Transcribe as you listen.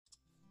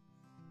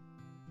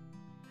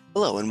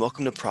Hello and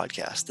welcome to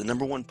Prodcast, the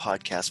number one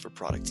podcast for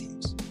product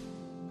teams.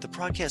 The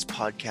Prodcast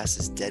podcast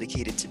is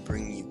dedicated to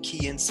bringing you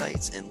key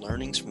insights and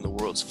learnings from the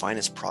world's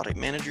finest product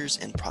managers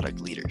and product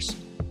leaders.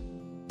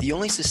 The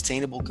only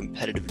sustainable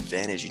competitive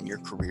advantage in your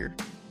career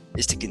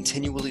is to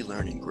continually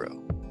learn and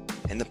grow.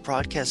 And the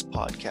Prodcast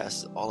podcast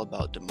is all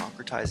about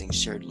democratizing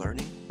shared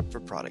learning for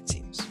product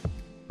teams.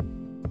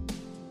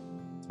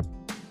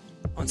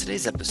 On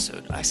today's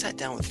episode, I sat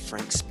down with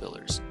Frank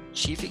Spillers,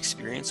 Chief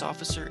Experience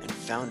Officer and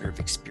founder of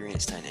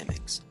Experience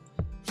Dynamics.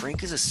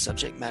 Frank is a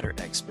subject matter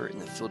expert in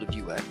the field of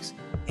UX,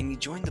 and he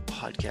joined the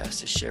podcast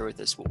to share with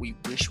us what we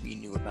wish we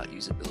knew about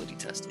usability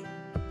testing.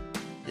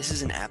 This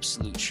is an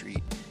absolute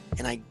treat,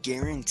 and I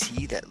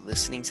guarantee that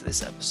listening to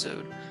this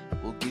episode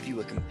will give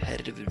you a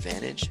competitive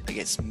advantage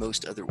against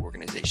most other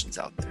organizations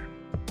out there.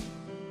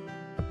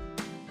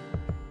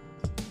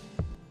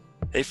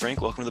 Hey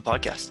Frank, welcome to the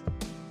podcast.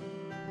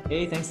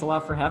 Hey, thanks a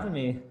lot for having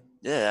me.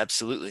 Yeah,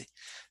 absolutely.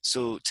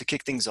 So to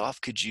kick things off,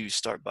 could you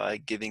start by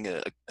giving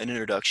an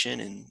introduction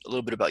and a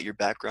little bit about your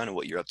background and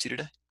what you're up to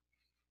today?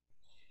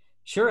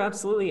 Sure,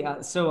 absolutely.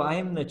 So I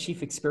am the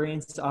Chief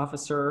Experience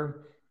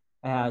Officer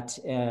at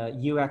a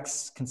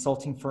UX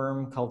consulting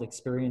firm called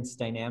Experience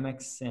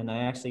Dynamics, and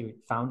I actually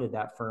founded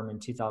that firm in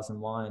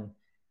 2001.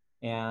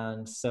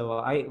 And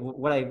so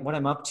what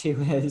I'm up to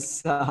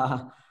is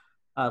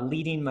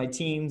leading my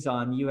teams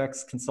on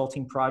UX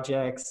consulting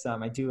projects.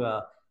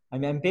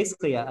 I'm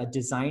basically a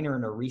designer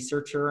and a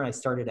researcher. I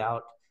started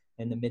out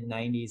in the mid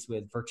 90s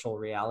with virtual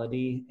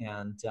reality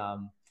and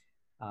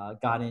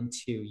got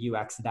into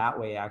UX that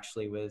way,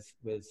 actually, with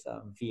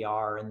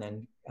VR. And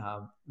then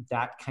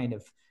that kind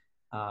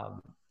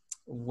of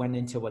went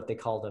into what they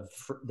call the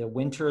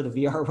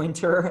VR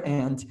winter.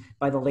 And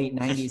by the late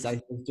 90s,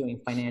 I was doing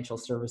financial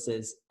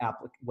services,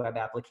 web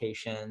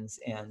applications,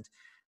 and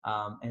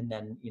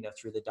then,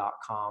 through the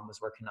 .com was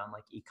working on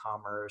like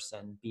e-commerce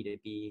and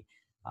B2B,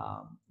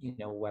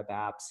 web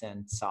apps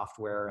and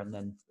software. And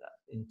then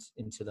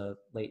into the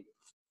late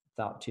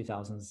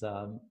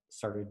 2000s,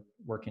 started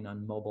working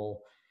on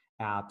mobile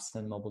apps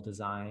and mobile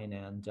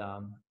design.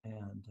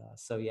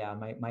 So yeah,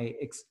 my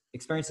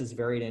experience is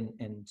varied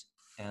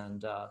and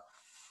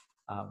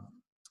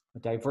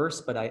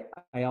diverse, but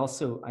I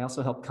also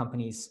help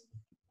companies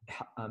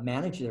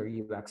manage their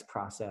UX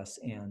process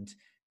and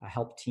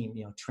help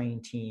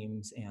train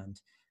teams, and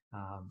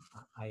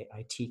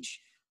I teach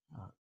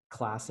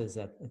classes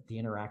at the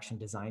Interaction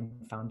Design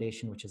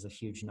Foundation, which is a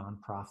huge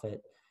nonprofit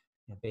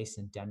based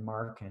in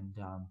Denmark. And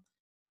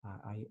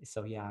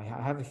I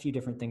have a few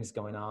different things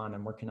going on.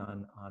 I'm working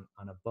on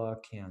a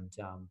book and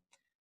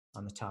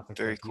on the topic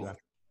Very of cool. UX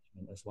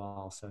as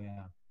well. So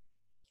yeah.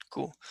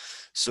 Cool.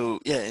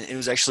 So yeah, it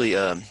was actually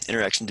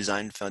Interaction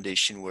Design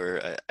Foundation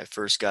where I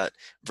first got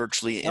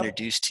virtually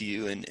introduced to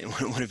you in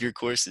one of your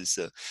courses.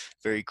 So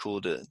very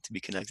cool to be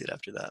connected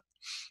after that.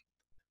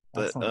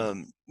 But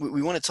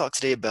we want to talk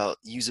today about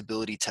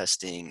usability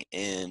testing,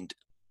 and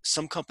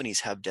some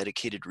companies have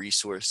dedicated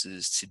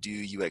resources to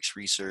do UX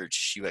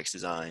research, UX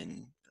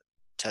design,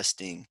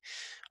 testing,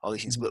 all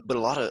these things. Mm-hmm. But a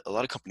lot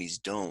of companies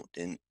don't.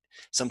 And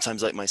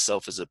sometimes, like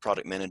myself as a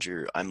product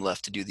manager, I'm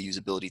left to do the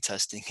usability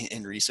testing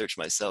and research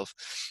myself.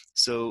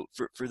 So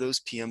for those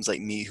PMs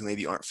like me who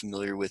maybe aren't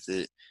familiar with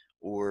it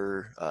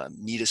or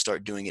need to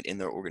start doing it in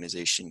their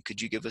organization, could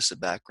you give us a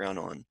background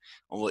on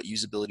what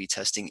usability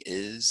testing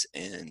is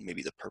and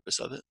maybe the purpose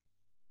of it?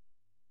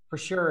 For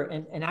sure.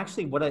 And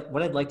actually what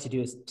I'd like to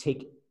do is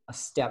take a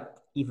step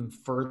even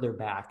further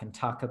back and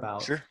talk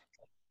about Sure.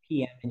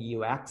 PM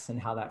and UX and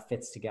how that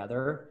fits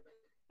together.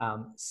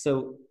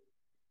 So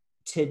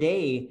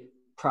today,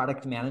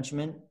 product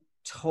management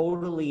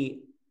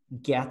totally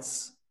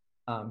gets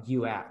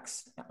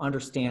UX,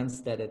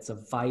 understands that it's a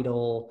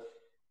vital,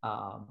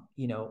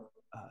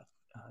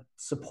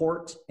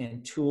 support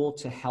and tool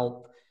to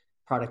help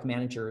product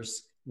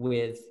managers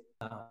with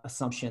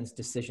assumptions,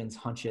 decisions,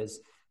 hunches,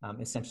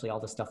 essentially all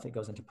the stuff that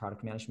goes into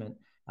product management,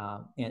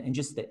 and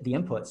just the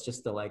inputs,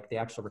 just the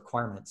actual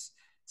requirements.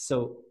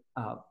 So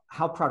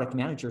how product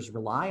managers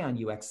rely on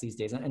UX these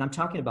days, and I'm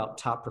talking about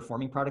top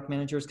performing product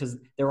managers, because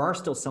there are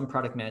still some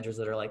product managers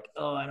that are like,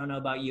 oh, I don't know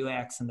about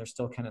UX, and they're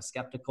still kind of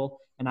skeptical.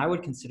 And I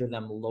would consider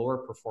them lower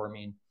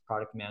performing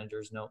product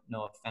managers, no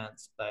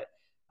offense, but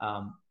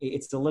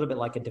it's a little bit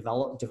like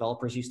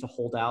developers used to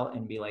hold out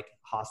and be like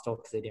hostile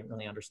because they didn't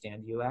really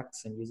understand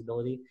UX and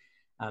usability.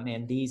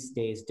 And these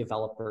days,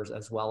 developers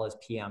as well as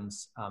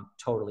PMs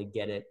totally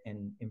get it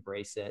and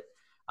embrace it.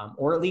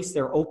 Or at least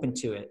they're open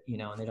to it,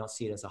 and they don't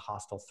see it as a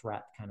hostile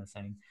threat kind of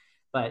thing.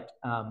 But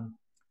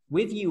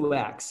with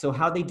UX, so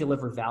how they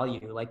deliver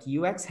value, like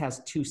UX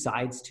has two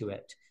sides to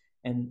it.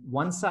 And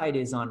one side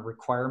is on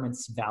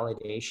requirements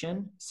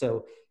validation.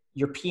 So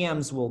your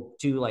PMs will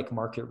do like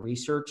market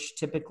research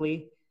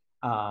typically,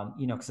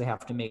 because they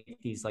have to make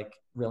these like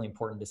really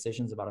important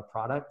decisions about a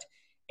product.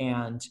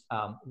 And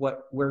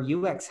where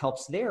UX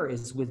helps there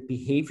is with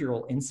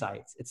behavioral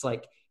insights. It's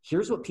like,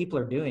 here's what people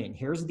are doing.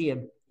 Here's the,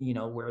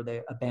 where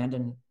the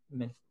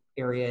abandonment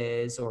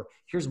area is, or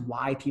here's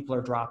why people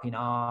are dropping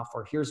off,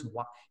 or here's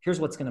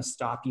what's going to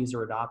stop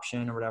user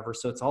adoption or whatever.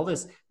 So it's all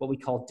this, what we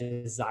call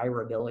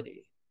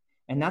desirability.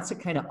 And that's a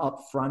kind of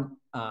upfront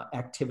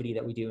activity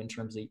that we do in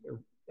terms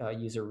of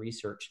user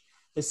research.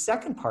 The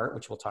second part,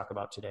 which we'll talk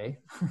about today,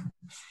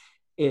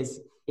 is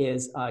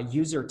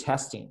user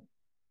testing.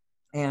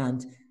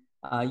 And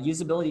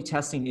usability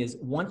testing is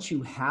once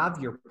you have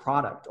your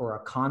product or a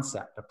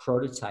concept, a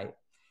prototype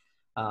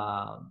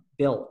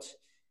built,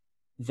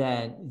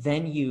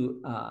 then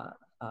you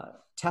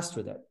test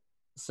with it.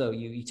 So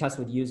you test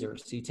with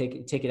users. So you take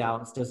it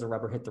out. Does the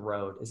rubber hit the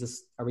road?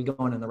 Are we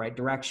going in the right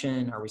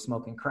direction? Are we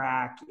smoking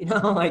crack?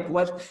 Like,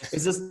 what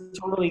is this,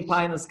 totally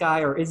pie in the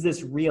sky, or is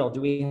this real?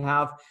 Do we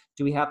have?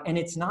 And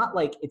it's not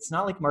like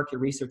market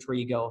research where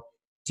you go,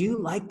 do you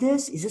like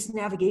this? Is this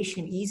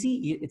navigation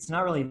easy? It's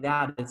not really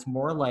that. It's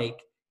more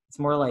like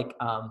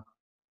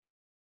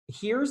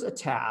here's a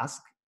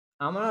task.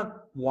 I'm gonna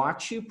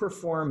watch you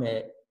perform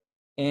it,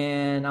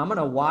 and I'm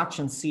gonna watch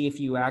and see if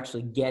you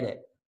actually get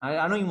it.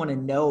 I don't even want to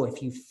know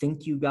if you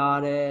think you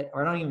got it,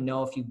 or I don't even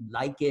know if you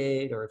like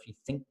it, or if you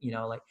think,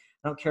 like,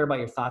 I don't care about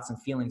your thoughts and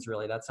feelings,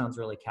 really. That sounds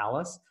really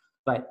callous.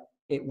 But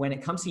when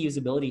it comes to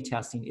usability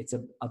testing, it's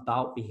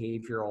about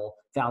behavioral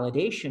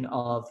validation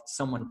of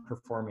someone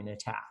performing a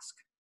task.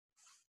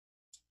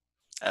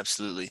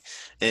 Absolutely.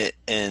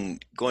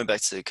 And going back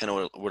to kind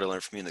of what I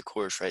learned from you in the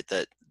course, right,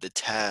 that the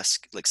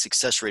task, like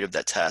success rate of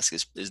that task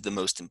is the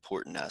most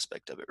important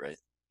aspect of it, right?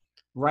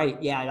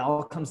 Right. Yeah. It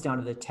all comes down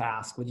to the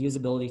task. With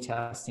usability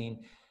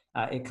testing,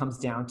 it comes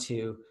down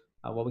to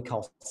what we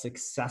call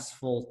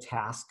successful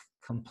task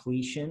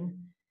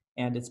completion.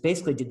 And it's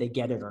basically, did they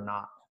get it or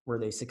not? Were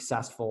they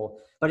successful?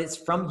 But it's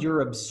from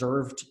your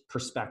observed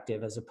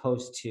perspective, as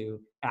opposed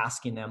to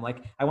asking them.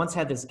 Like, I once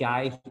had this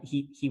guy,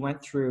 he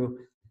went through,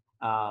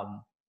 I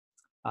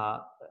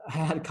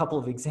had a couple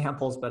of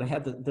examples, but I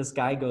had this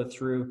guy go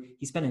through,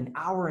 he spent an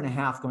hour and a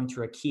half going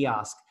through a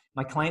kiosk.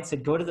 My client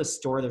said, go to the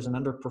store. There's an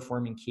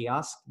underperforming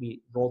kiosk.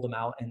 We rolled them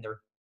out, and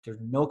there's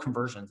no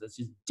conversions. It's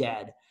just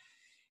dead.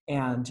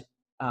 And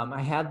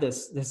I had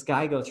this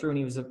guy go through, and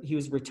he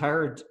was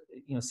retired,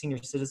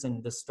 senior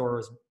citizen. This store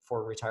was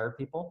for retired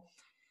people.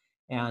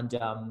 And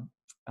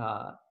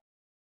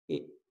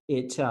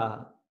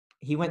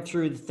he went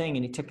through the thing,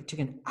 and it took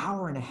an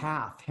hour and a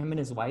half, him and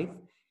his wife.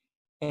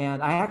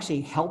 And I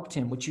actually helped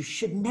him, which you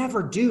should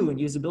never do in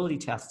usability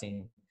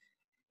testing.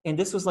 And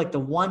this was like the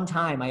one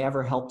time I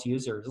ever helped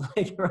users,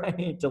 like,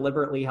 right,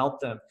 deliberately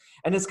helped them.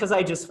 And it's because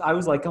I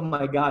was like, oh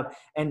my God,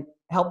 and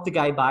helped the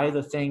guy buy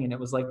the thing. And it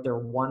was like their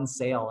one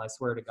sale, I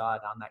swear to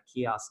God, on that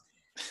kiosk.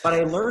 But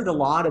I learned a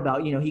lot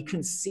about, he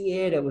couldn't see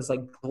it. It was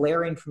like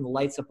glaring from the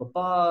lights up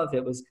above.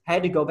 I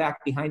had to go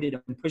back behind it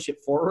and push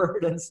it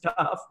forward and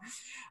stuff.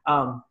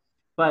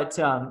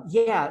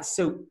 Yeah,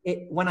 so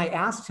when I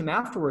asked him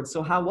afterwards,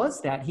 so how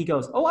was that? He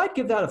goes, oh, I'd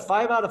give that a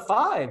 5 out of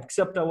 5,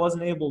 except I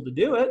wasn't able to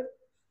do it.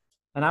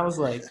 And I was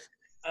like,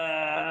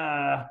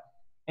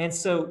 And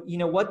so,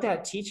 what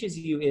that teaches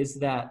you is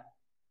that,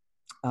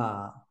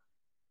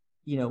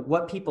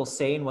 what people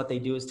say and what they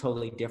do is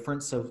totally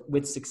different. So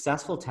with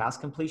successful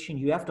task completion,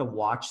 you have to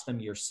watch them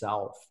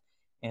yourself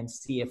and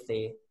see if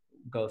they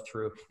go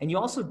through. And you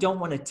also don't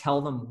want to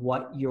tell them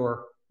what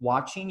you're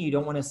watching. You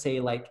don't want to say,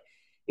 like,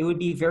 it would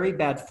be very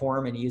bad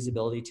form in a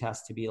usability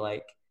test to be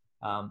like,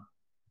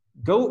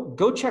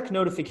 go check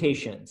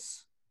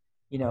notifications.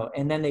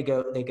 And then they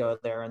go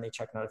there and they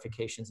check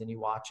notifications, and you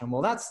watch them.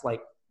 Well, that's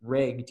like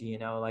rigged,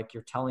 like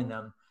you're telling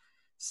them.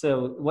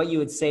 So what you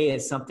would say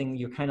is something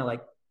you're kind of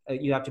like,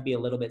 you have to be a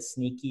little bit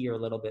sneaky or a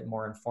little bit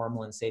more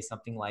informal and say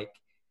something like,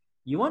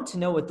 you want to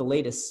know what the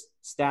latest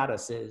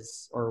status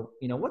is, or,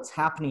 what's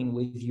happening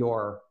with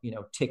your,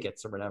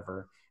 tickets or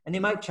whatever. And they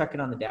might check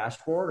it on the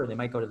dashboard, or they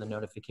might go to the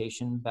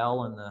notification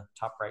bell in the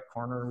top right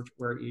corner,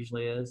 where it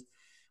usually is,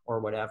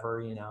 or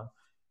whatever,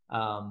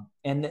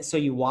 so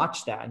you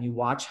watch that, and you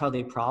watch how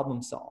they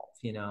problem solve.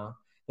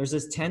 There's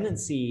this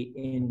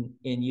tendency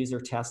in user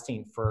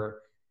testing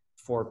for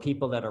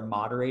people that are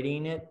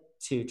moderating it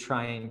to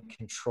try and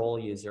control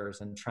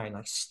users and try and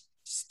like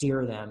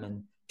steer them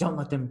and don't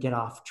let them get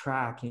off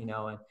track, and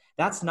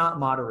that's not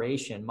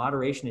moderation.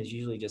 Moderation is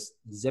usually just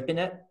zipping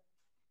it,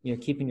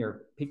 keeping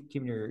your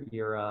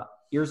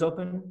ears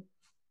open,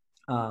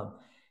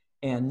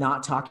 and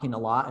not talking a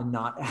lot, and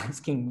not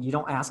asking. You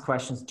don't ask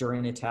questions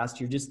during a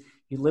test.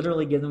 You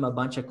literally give them a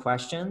bunch of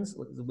questions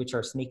which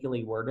are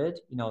sneakily worded,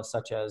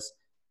 such as,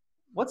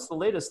 what's the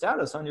latest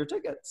status on your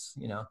tickets?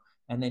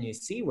 And then you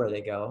see where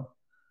they go,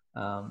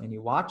 and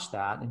you watch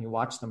that, and you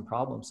watch them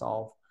problem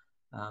solve,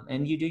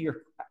 and you do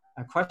your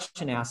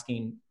question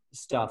asking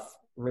stuff,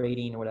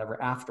 rating or whatever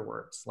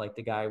afterwards, like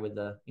the guy with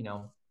the,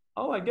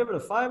 oh, I give it a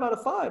 5 out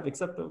of 5,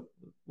 except I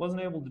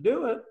wasn't able to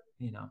do it,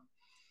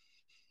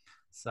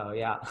 So,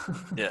 yeah.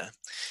 Yeah.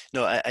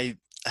 No, I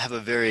have a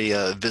very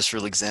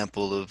visceral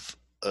example of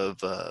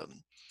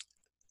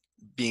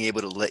being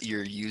able to let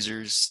your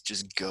users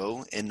just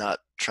go and not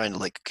trying to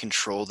like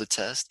control the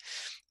test.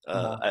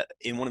 Uh-huh.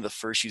 In one of the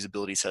first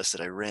usability tests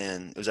that I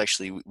ran, it was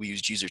actually, we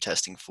used user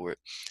testing for it.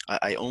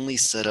 I only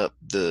set up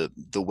the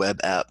web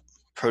app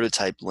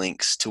prototype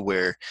links to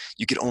where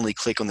you could only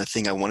click on the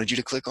thing I wanted you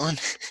to click on.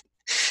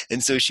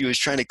 And so she was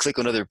trying to click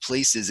on other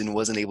places and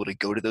wasn't able to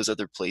go to those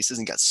other places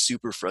and got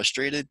super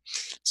frustrated.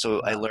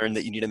 So I Uh, learned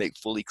that you need to make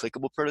fully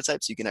clickable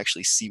prototypes so you can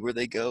actually see where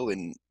they go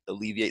and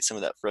alleviate some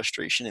of that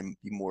frustration and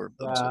be more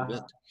yeah.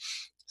 observant.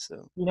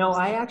 So,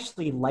 I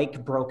actually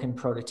like broken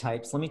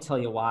prototypes. Let me tell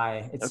you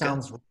why. It okay.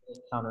 sounds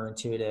really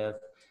counterintuitive.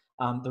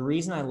 The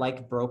reason I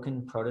like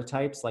broken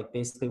prototypes, like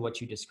basically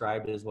what you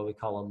described is what we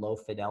call a low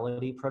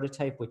fidelity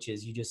prototype, which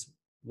is you just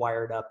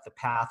wired up the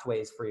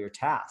pathways for your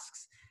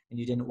tasks and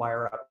you didn't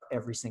wire up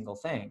every single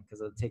thing because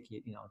it'll take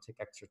take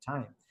extra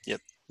time. Yep.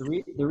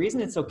 The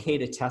reason it's okay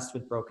to test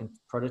with broken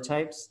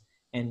prototypes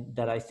and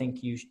that I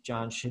think you,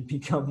 John, should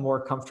become more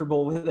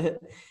comfortable with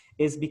it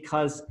is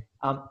because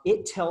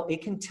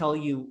it can tell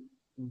you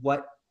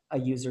what a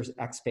user's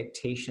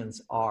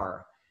expectations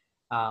are.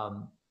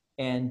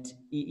 And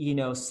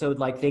so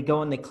like they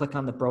go and they click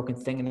on the broken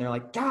thing and they're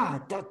like,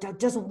 God, that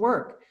doesn't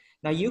work.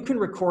 Now you can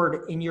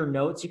record in your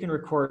notes, you can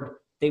record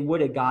they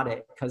would have got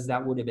it because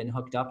that would have been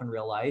hooked up in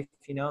real life,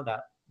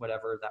 that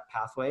whatever that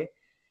pathway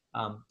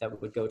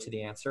that would go to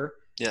the answer.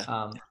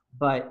 Yeah.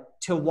 But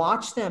to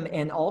watch them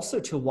and also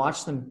to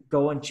watch them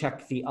go and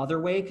check the other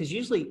way, because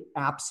usually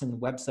apps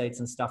and websites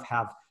and stuff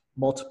have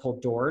multiple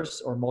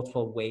doors or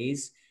multiple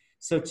ways.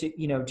 So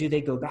do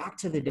they go back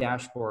to the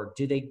dashboard?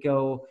 Do they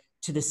go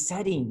to the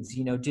settings?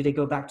 Do they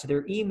go back to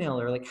their email,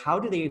 or like how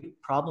do they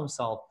problem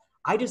solve?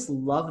 I just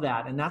love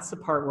that. And that's the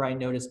part where I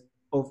notice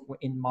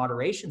in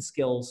moderation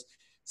skills,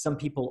 some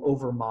people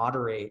over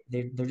moderate.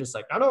 They're just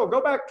like, no,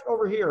 go back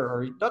over here,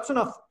 or that's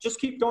enough.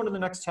 Just keep going to the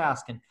next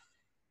task. And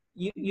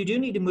you do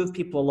need to move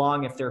people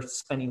along if they're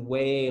spending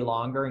way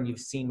longer and you've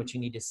seen what you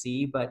need to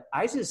see. But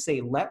I just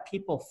say let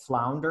people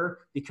flounder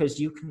because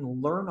you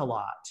can learn a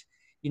lot.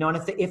 And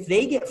if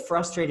they get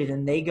frustrated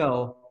and they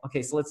go,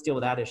 okay, so let's deal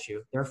with that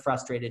issue. They're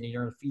frustrated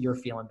and you're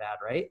feeling bad,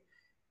 right?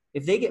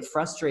 If they get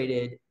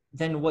frustrated,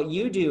 then what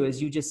you do is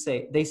you just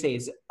say,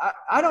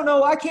 I don't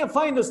know, I can't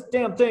find this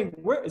damn thing.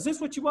 Where is this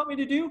what you want me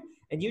to do?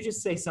 And you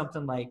just say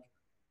something like,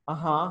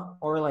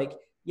 or like,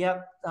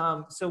 yep.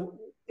 So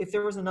if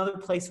there was another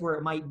place where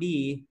it might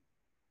be,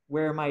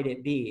 where might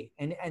it be?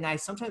 And I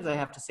sometimes I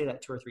have to say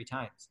that 2 or 3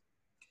 times.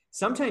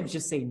 Sometimes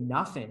just say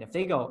nothing. If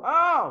they go,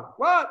 oh,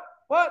 what?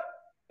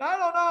 I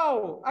don't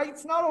know.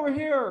 It's not over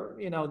here.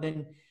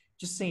 Then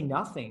just say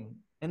nothing.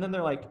 And then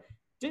they're like,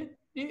 do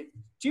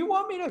you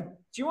want me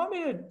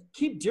to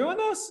keep doing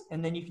this?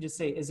 And then you can just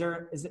say,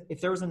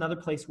 if there was another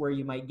place where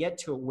you might get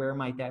to it, where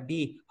might that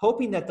be?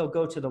 Hoping that they'll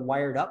go to the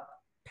wired up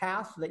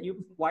path that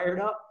you wired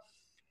up.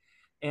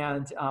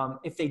 And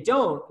if they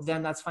don't,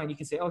 then that's fine. You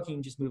can say, okay, you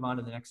can just move on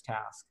to the next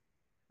task,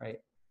 right?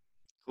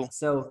 Cool.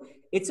 So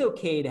it's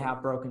okay to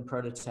have broken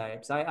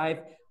prototypes.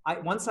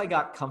 Once I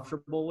got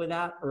comfortable with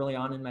that early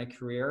on in my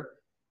career,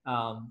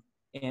 and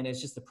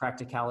it's just the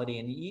practicality,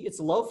 and it's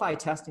lo-fi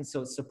testing,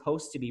 so it's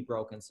supposed to be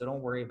broken. So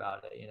don't worry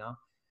about it,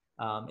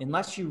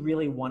 unless you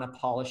really want to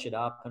polish it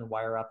up and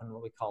wire up in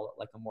what we call it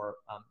like a more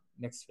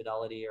mixed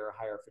fidelity or a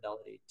higher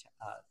fidelity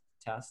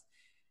test.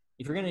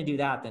 If you're going to do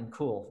that, then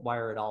cool,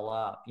 wire it all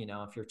up,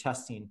 if you're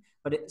testing.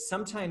 But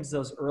sometimes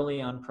those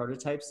early on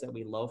prototypes that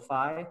we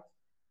lo-fi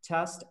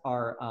test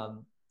are,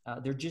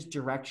 they're just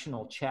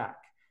directional check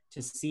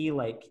to see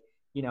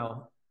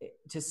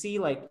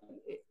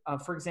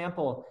for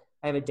example,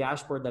 I have a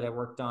dashboard that I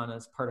worked on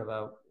as part of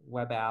a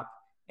web app.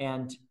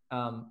 And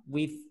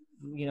we've,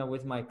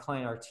 with my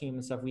client, our team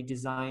and stuff, we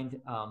designed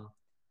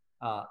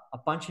a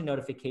bunch of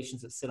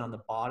notifications that sit on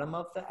the bottom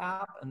of the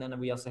app. And then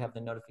we also have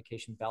the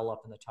notification bell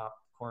up in the top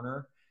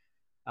corner.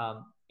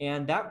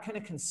 And that kind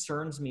of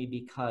concerns me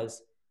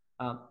because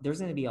there's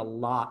going to be a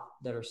lot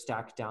that are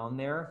stacked down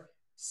there.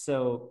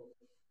 So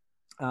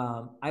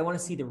I want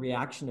to see the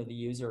reaction of the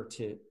user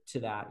to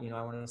that.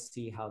 I want to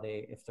see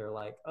if they're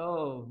like,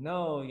 oh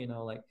no,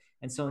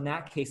 and so in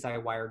that case, I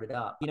wired it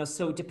up.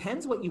 So it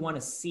depends what you want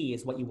to see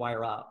is what you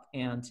wire up,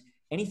 and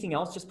anything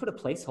else, just put a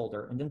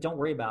placeholder, and then don't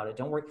worry about it.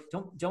 Don't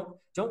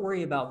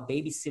worry about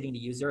babysitting the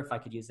user, if I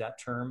could use that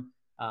term,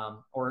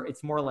 or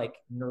it's more like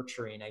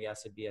nurturing, I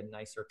guess would be a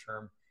nicer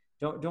term.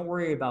 Don't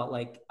worry about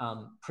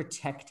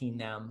protecting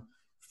them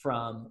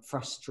from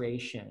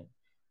frustration.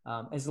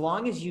 As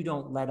long as you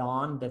don't let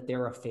on that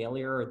they're a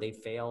failure or they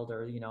failed,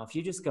 or, if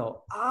you just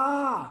go,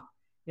 I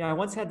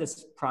once had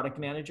this product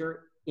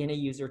manager in a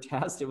user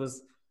test. It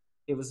was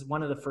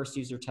one of the first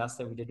user tests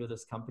that we did with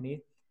this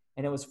company.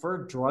 And it was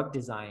for drug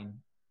designers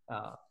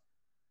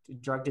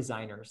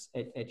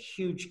at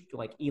huge,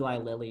 like Eli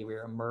Lilly, we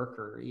were a Merck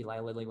or Eli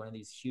Lilly, one of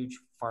these huge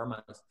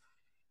pharmas.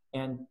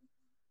 And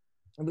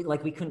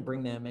we couldn't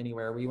bring them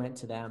anywhere. We went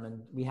to them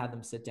and we had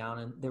them sit down,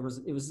 and it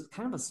was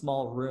kind of a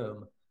small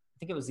room. I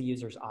think it was the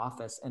user's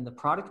office, and the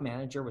product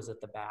manager was at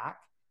the back,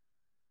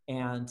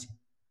 and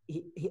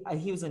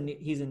he's a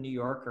New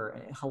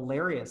Yorker,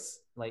 hilarious.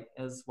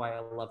 That's why I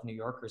love New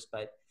Yorkers.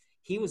 But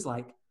he was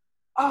like,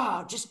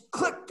 just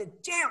click the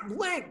damn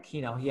link.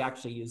 You know, he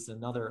actually used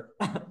another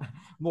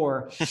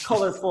more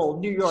colorful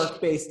New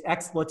York-based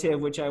expletive,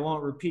 which I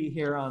won't repeat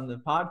here on the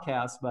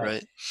podcast. But,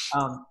 Right.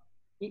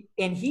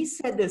 And he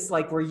said this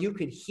like where you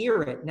could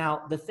hear it.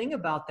 Now, the thing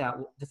about that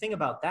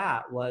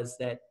was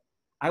that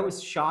I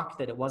was shocked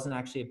that it wasn't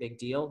actually a big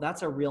deal.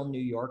 That's a real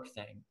New York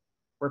thing,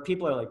 where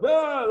people are like,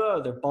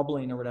 they're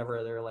bubbling or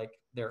whatever. They're like,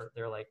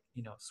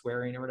 you know,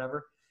 swearing or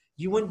whatever.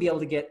 You wouldn't be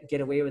able to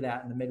get away with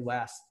that in the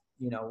Midwest,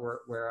 you know,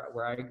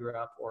 where I grew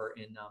up, or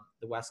in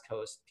the West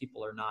Coast.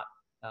 People are not.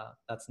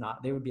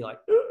 They would be like,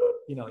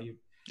 you know,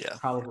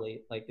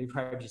 probably like they'd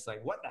probably just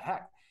like, what the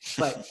heck?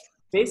 But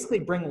basically,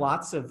 bring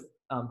lots of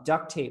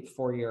duct tape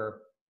for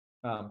your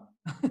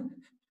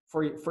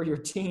for your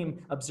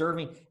team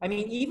observing. I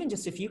mean, even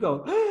just if you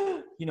go,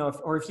 you know,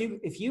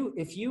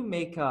 if you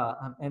make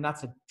and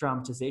that's a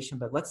dramatization,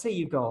 but let's say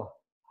you go,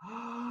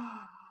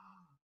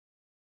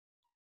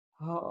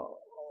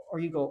 or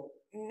you go,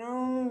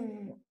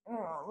 no,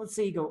 let's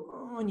say you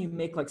go, and you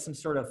make like some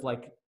sort of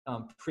like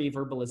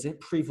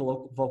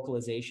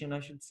pre-vocalization, I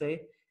should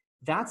say.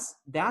 That's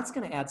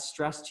going to add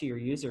stress to your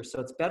user. So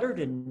it's better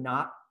to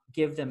not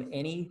give them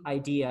any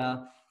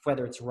idea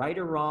whether it's right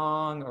or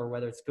wrong, or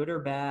whether it's good or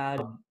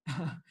bad.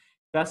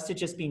 Best to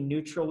just be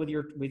neutral with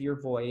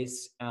your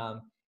voice,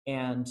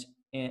 and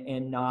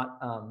not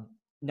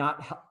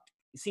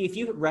see, if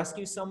you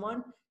rescue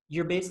someone,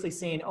 you're basically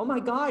saying, oh my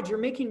God, you're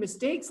making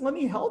mistakes. Let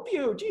me help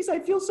you. Geez, I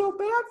feel so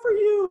bad for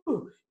you.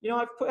 You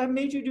know, I've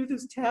made you do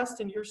this test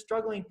and you're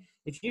struggling.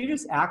 If you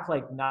just act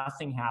like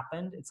nothing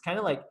happened, it's kind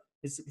of like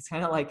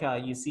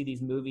you see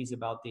these movies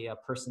about the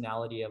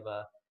personality of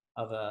a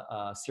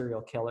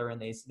serial killer,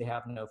 and they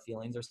have no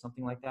feelings or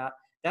something like that.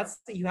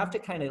 You have to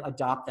kind of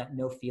adopt that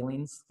no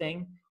feelings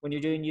thing when you're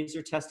doing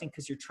user testing,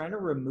 because you're trying to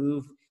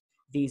remove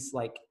these,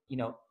 like, you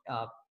know,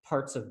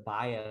 parts of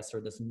bias,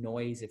 or this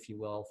noise, if you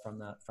will, from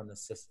the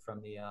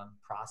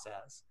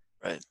process.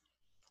 Right.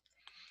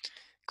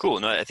 Cool.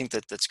 No, I think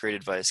that's great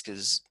advice,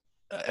 because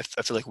I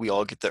feel like we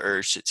all get the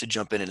urge to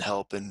jump in and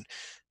help, and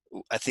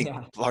I think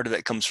part of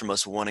that comes from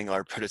us wanting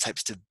our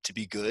prototypes to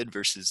be good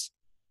versus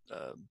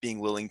being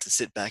willing to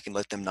sit back and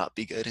let them not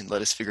be good and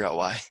let us figure out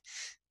why.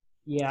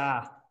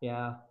 Yeah,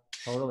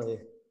 totally.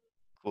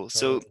 Cool. Totally.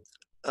 So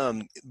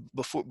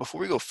before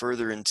we go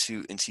further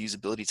into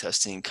usability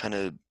testing, kind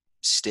of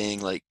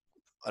staying like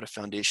at a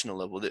foundational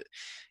level, that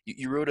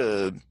you wrote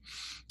a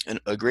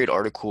great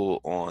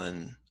article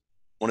on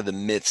one of the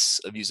myths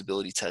of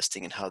usability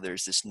testing, and how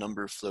there's this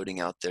number floating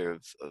out there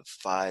of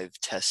 5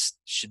 tests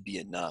should be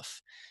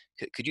enough.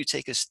 Could you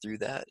take us through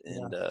that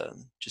and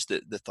just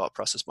the thought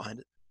process behind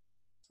it?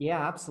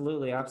 Yeah,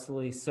 absolutely.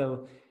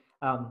 So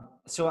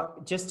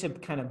just to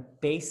kind of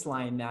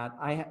baseline that,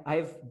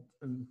 I've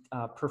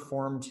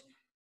performed,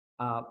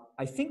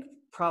 I think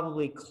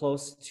probably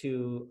close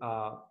to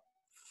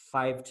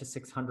 500 to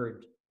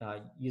 600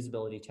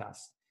 usability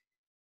tests,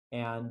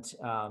 and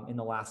in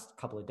the last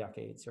couple of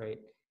decades, right?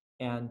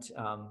 And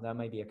that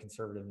might be a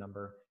conservative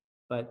number,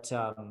 but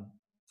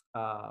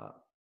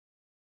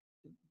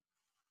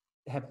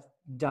have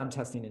done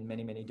testing in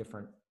many, many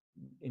different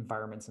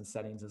environments and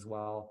settings as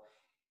well.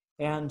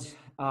 And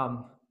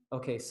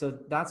okay, so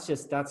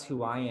that's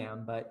who I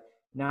am. But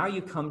now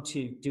you come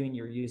to doing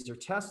your user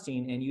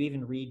testing, and you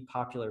even read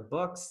popular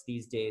books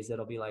these days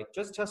that'll be like,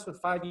 just test with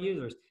 5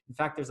 users. In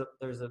fact,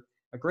 there's a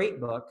great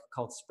book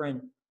called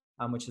Sprint,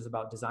 which is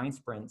about design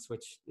sprints,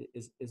 which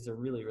is a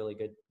really, really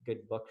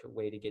good book,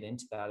 way to get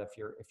into that if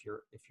you're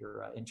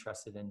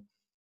interested in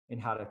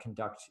how to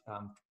conduct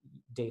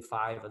day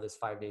 5 of this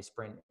 5-day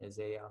sprint as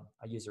a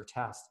user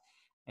test.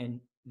 And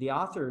the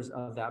authors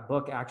of that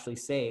book actually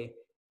say,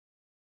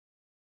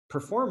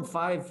 perform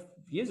 5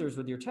 users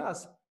with your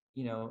test,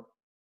 you know,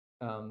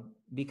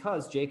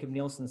 because Jakob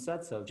Nielsen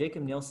said so.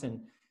 Jakob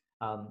Nielsen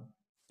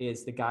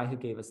is the guy who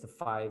gave us the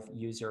 5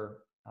 user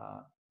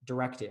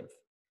directive.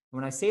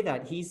 When I say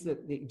that,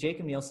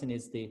 Jakob Nielsen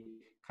is the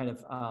kind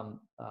of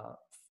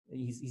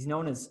he's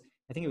known as,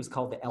 I think it was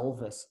called the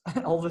Elvis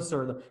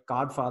or the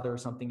Godfather or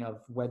something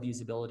of web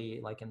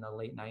usability, like in the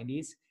late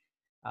 90s.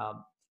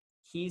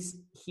 He's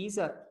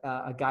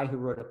a guy who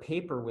wrote a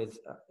paper with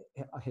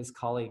his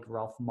colleague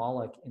Ralph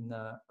Malik in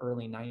the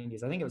early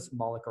 90s. I think it was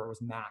Malik, or it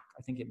was Mac.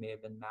 I think it may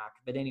have been Mac.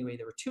 But anyway,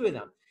 there were 2 of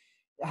them.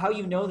 How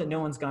you know that no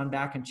one's gone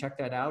back and checked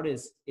that out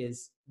is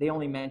they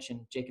only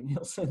mentioned Jakob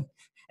Nielsen.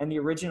 And the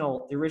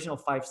original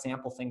 5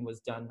 sample thing was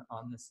done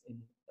on this in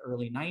the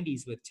early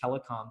 90s with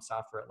telecom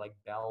software like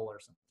Bell or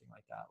something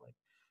like that, like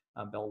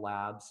Bell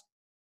Labs.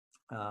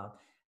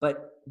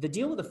 But the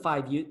deal with the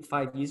 5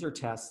 user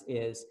tests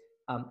is,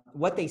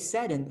 what they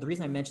said, and the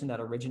reason I mentioned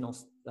that original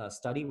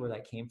study where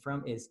that came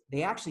from, is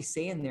they actually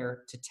say in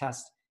there to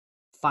test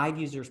 5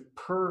 users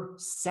per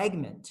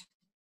segment.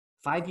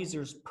 5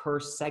 users per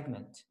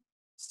segment.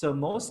 So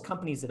most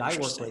companies that I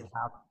work with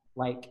have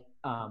like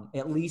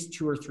at least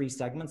 2 or 3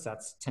 segments.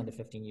 That's 10 to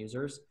 15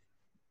 users.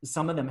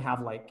 Some of them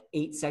have like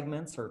 8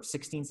 segments or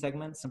 16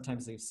 segments.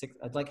 Sometimes they have 6,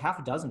 like half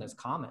a dozen is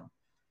common.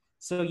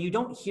 So you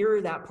don't hear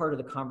that part of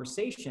the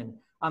conversation.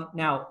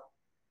 Now,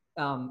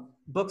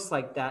 books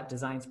like that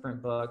Design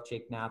Sprint book,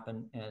 Jake Knapp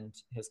and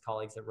his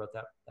colleagues that wrote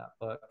that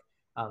book,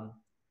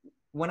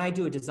 when I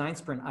do a design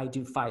sprint, I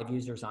do 5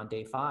 users on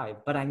day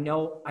 5, but I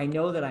know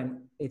that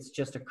it's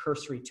just a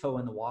cursory toe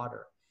in the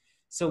water.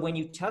 So when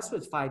you test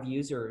with 5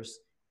 users,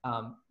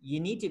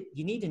 you need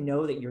to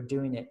know that you're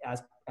doing it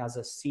as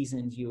a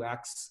seasoned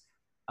UX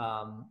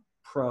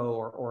pro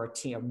or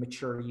a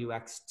mature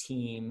UX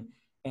team,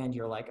 and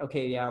you're like,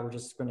 okay, yeah, we're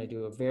just going to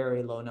do a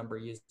very low number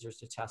of users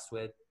to test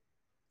with.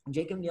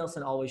 Jakob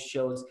Nielsen always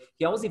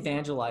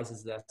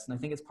evangelizes this, and I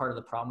think it's part of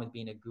the problem with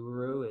being a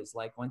guru is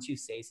like once you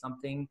say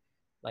something,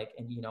 like,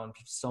 and and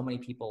so many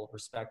people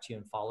respect you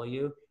and follow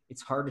you,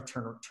 it's hard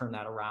to turn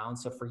that around.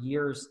 So for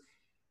years,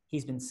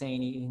 he's been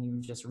saying,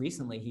 and just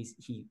recently,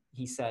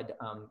 he said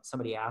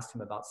somebody asked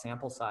him about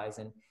sample size,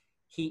 and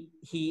he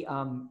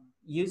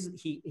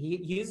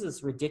uses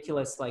this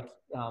ridiculous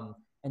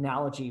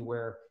analogy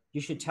where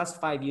you should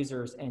test 5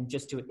 users and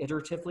just do it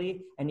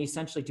iteratively, and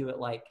essentially do it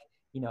like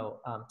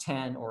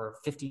 10 or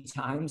 50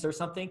 times or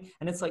something.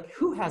 And it's like,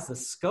 who has the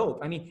scope?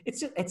 I mean,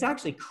 it's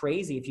actually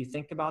crazy if you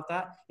think about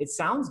that. It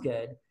sounds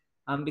good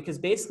because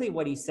basically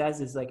what he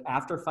says is like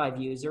after 5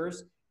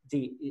 users,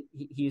 he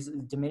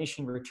uses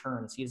diminishing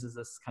returns. He uses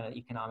this kind of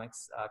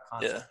economics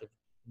concept of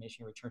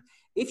diminishing return.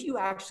 If you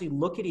actually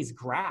look at his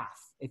graph,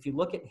 if you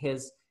look at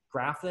his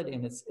graph,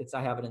 and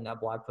I have it in that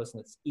blog post,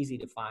 and it's easy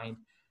to find.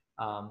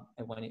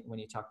 And when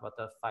you talk about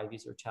the 5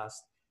 user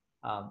test,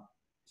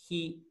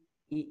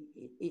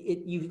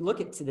 you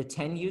look at to the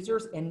 10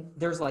 users, and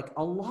there's like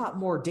a lot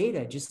more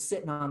data just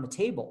sitting on the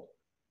table,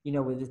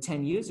 with the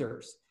 10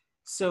 users.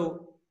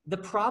 So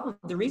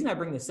the reason I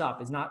bring this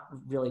up is not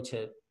really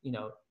to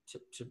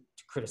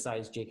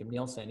criticize Jakob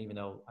Nielsen, even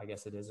though I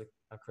guess it is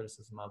a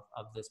criticism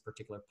of this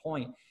particular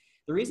point.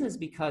 The reason is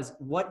because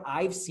what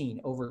I've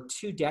seen over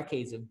 2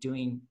 decades of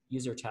doing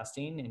user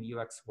testing and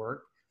UX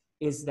work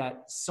is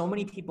that so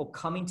many people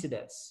coming to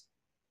this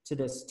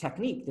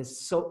technique,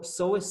 this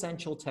so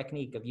essential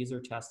technique of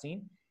user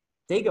testing,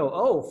 they go,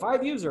 oh,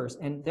 5 users.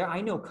 And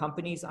I know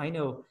companies, I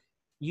know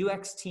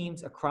UX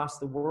teams across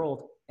the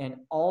world, and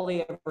all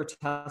they ever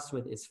test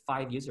with is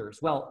 5 users.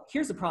 Well,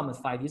 here's the problem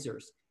with 5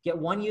 users. Get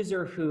 1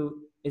 user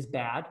who is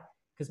bad,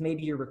 because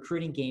maybe your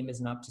recruiting game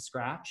isn't up to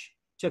scratch.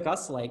 Took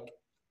us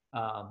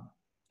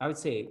I would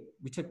say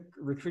we took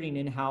recruiting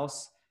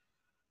in-house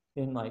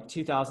in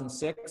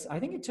 2006. I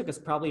think it took us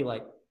probably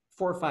 4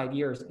 or 5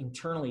 years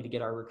internally to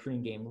get our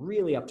recruiting game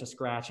really up to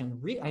scratch,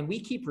 and we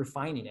keep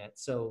refining it.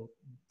 So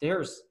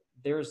there's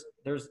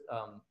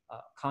a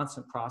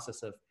constant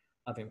process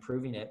of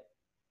improving it.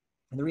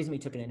 And the reason we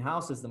took it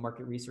in-house is the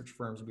market research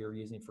firms we were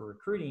using for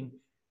recruiting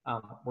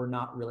were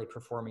not really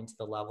performing to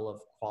the level of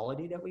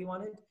quality that we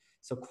wanted.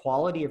 So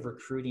quality of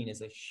recruiting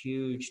is a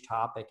huge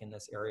topic in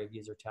this area of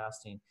user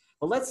testing.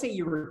 But let's say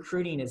your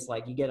recruiting is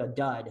you get a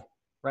dud,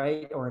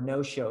 right? Or a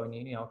no-show, and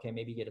okay,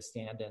 maybe you get a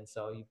stand-in.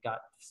 So you've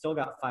still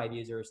got 5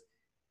 users.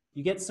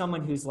 You get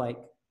someone who's like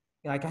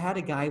I had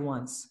a guy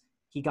once,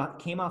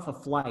 came off a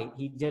flight.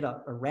 He did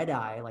a red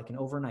eye, an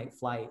overnight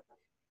flight,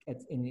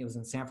 and it was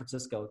in San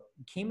Francisco.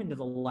 He came into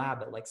the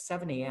lab at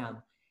 7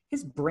 a.m.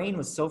 His brain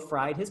was so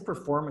fried. His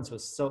performance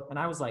was and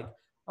I was like,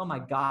 oh my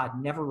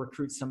God, never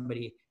recruit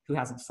somebody who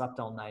hasn't slept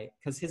all night,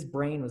 because his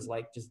brain was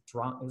just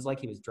drunk. It was like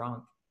he was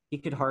drunk. He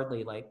could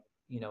hardly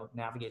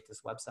navigate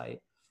this website.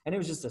 And it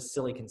was just a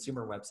silly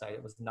consumer website.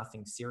 It was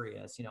nothing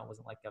serious. It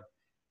wasn't a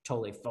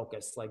totally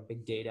focused,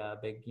 big data,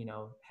 big,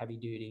 heavy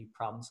duty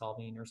problem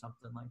solving or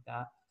something like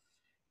that.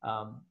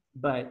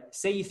 But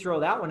say you throw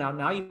that one out,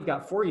 now you've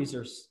got 4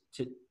 users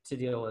to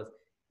deal with.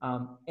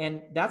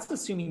 And that's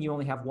assuming you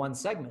only have 1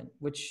 segment,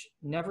 which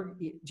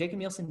Jakob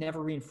Nielsen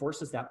never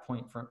reinforces that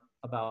point from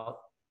about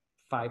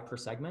 5 per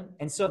segment.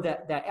 And so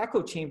that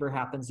echo chamber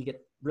happens. You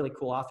get really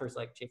cool authors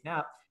like Jake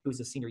Knapp, who's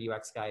a senior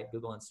UX guy at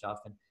Google and stuff,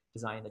 and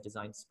design the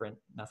design sprint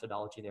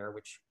methodology there,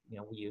 which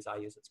I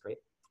use, it's great.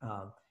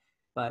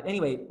 But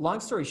anyway, long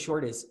story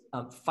short is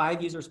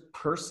 5 users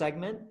per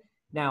segment.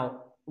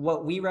 Now,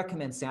 what we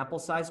recommend sample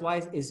size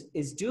wise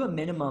is do a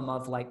minimum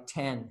of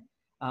 10.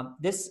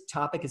 This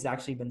topic has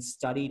actually been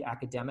studied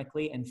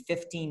academically, and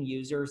 15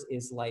 users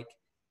is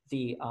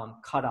the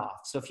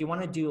cutoff. So if you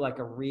want to do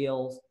a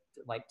real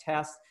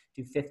test,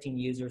 do 15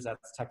 users.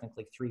 That's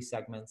technically 3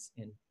 segments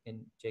in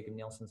Jakob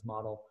Nielsen's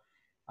model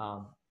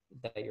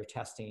that you're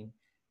testing.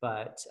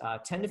 But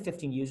 10 to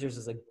 15 users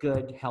is a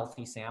good,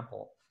 healthy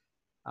sample.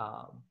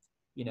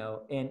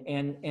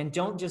 And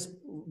don't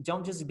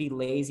just be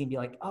lazy and be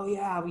like, oh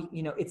yeah,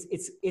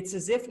 it's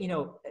as if,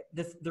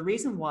 the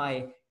reason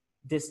why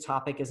this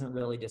topic isn't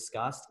really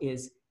discussed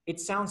is it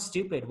sounds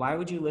stupid. Why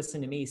would you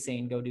listen to me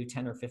saying go do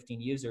 10 or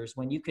 15 users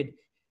when you could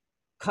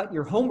cut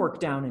your homework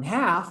down in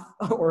half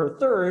or a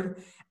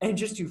third and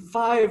just do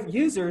 5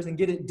 users and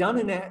get it done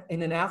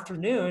in an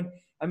afternoon?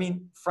 I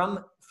mean,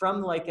 from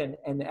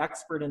an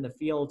expert in the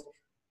field,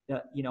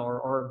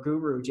 or a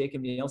guru,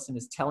 Jakob Nielsen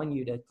is telling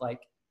you to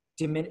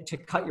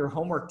cut your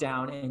homework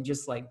down and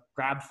just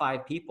grab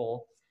 5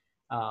 people.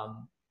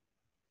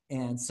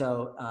 And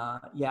so,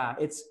 yeah,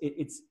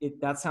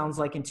 that sounds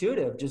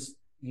intuitive. Just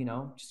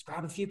just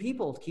grab a few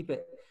people to keep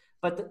it.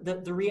 But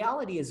the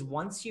reality is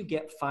once you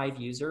get 5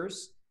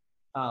 users,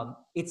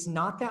 it's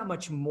not that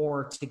much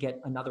more to get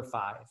another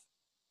 5,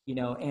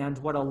 and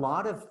what a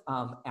lot of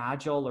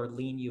agile or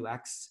lean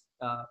UX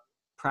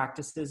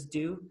practices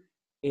do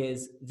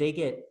is they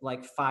get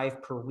like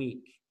 5 per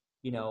week.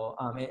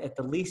 At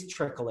the least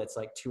trickle, it's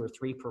like 2 or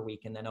 3 per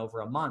week. And then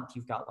over a month,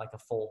 you've got like a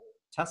full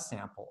test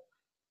sample.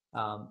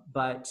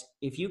 But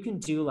if you can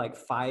do like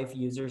 5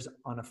 users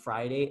on a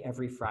Friday,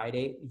 every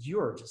Friday,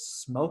 you're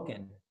just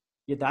smoking.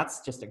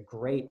 That's just a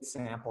great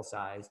sample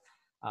size.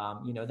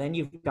 Then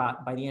you've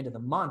got, by the end of the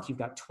month, you've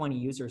got 20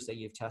 users that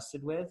you've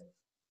tested with,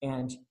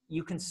 and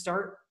you can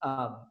start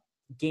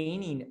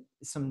gaining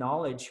some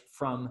knowledge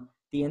from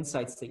the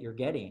insights that you're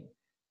getting.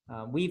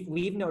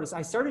 We've noticed,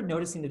 I started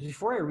noticing this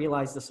before I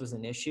realized this was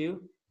an issue.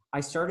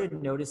 I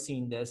started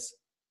noticing this,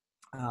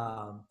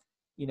 when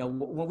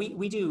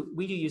we do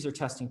user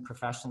testing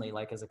professionally,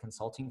 like as a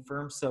consulting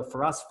firm. So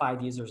for us,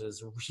 5 users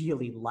is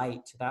really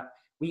light. That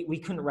we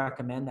couldn't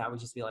recommend that. We'd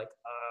just be like,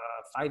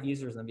 5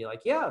 users, and be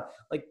like, yeah,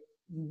 like,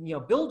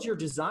 build your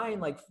design,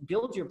 like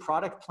build your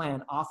product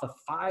plan off of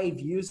 5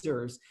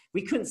 users.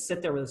 We couldn't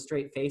sit there with a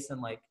straight face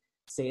and like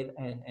say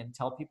and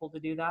tell people to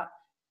do that.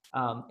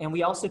 And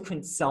we also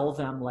couldn't sell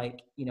them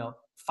like,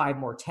 5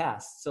 more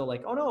tests. So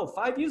like, oh no,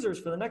 5 users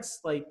for the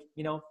next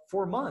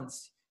 4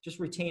 months, just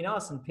retain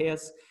us and pay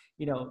us,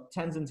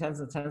 tens and tens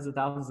and tens of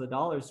thousands of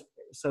dollars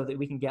so that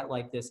we can get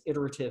like this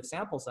iterative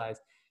sample size.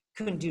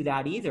 Couldn't do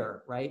that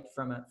either, right?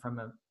 From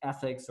an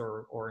ethics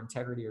or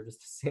integrity or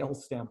just a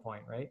sales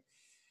standpoint, right?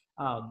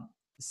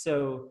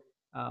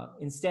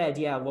 Instead,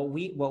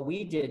 what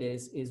we did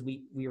is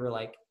we were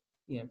like,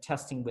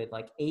 testing with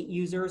like 8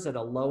 users at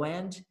a low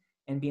end,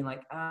 and being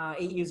like,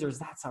 8 users,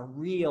 that's a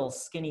real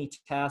skinny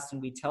test.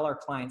 And we tell our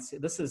clients,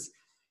 this is,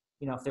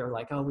 if they're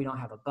like, oh, we don't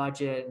have a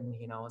budget, and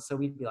so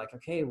we'd be like,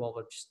 okay, well,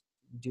 we'll just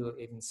do an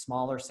even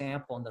smaller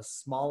sample, and the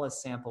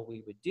smallest sample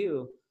we would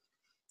do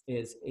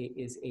is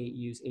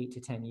 8 to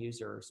 10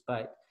 users.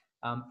 But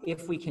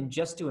if we can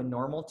just do a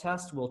normal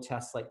test, we'll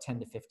test like 10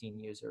 to 15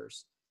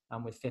 users,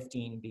 with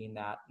 15 being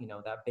that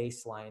that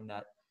baseline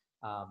that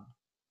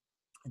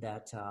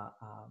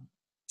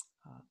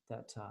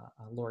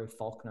Lori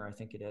Faulkner, I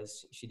think it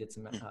is. She did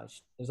some.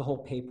 There's a whole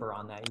paper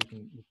on that. You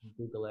can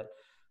Google it.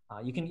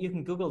 You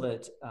can Google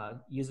the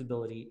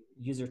usability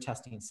user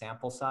testing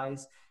sample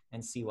size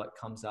and see what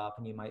comes up,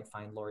 and you might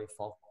find Lori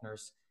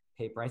Faulkner's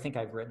paper. I think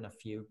I've written a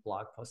few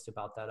blog posts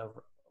about that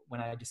over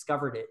when I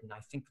discovered it in, I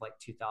think, like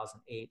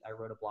 2008. I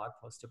wrote a blog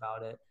post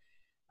about it.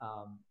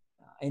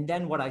 And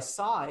then what I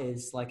saw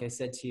is, like I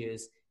said to you,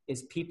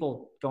 is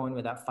people going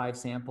with that 5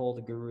 sample.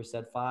 The guru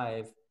said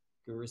 5.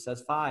 Guru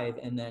says 5,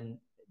 and then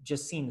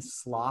just seems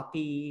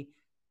sloppy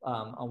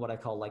on what I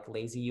call like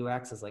lazy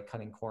UX, is like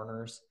cutting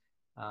corners.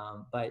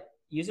 But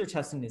user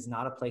testing is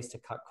not a place to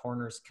cut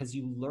corners, because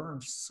you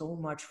learn so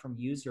much from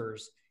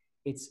users.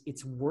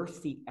 It's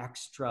worth the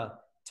extra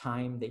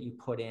time that you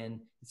put in.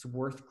 It's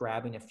worth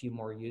grabbing a few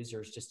more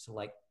users just to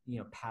like,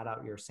 pad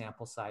out your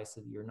sample size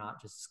so that you're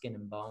not just skin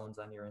and bones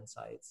on your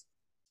insights.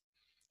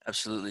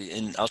 Absolutely.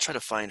 And I'll try to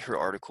find her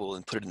article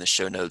and put it in the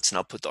show notes, and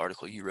I'll put the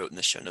article you wrote in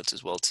the show notes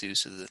as well too,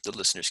 so that the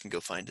listeners can go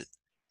find it.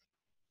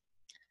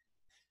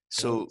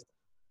 So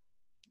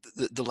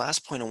the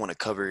last point I want to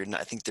cover, and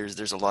I think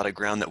there's a lot of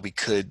ground that we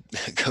could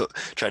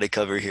try to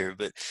cover here,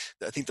 but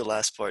I think the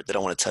last part that I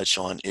want to touch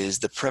on is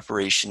the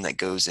preparation that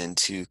goes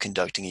into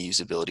conducting a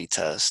usability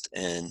test.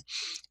 And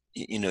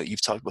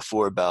you've talked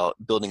before about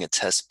building a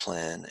test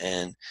plan,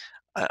 and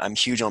I'm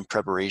huge on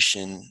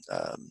preparation.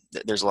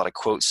 There's a lot of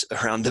quotes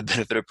around the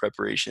benefit of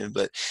preparation,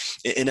 but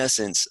in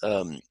essence,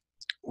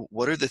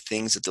 what are the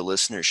things that the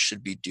listeners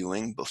should be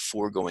doing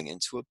before going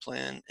into a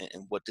plan,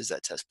 and what does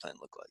that test plan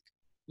look like?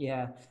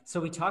 Yeah,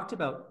 so we talked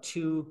about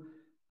 2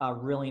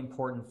 really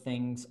important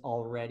things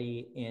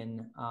already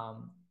in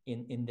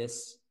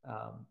this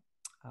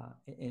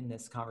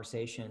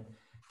conversation.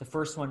 The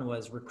first one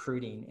was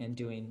recruiting, and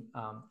doing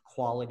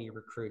quality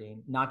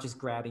recruiting, not just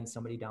grabbing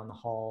somebody down the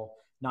hall,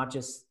 not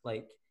just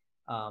like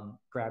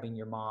grabbing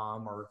your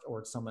mom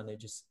or someone that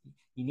just,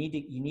 you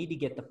need to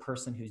get the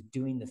person who's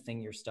doing the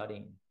thing you're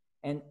studying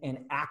and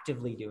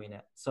actively doing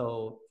it.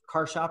 So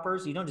car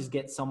shoppers, you don't just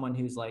get someone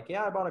who's like,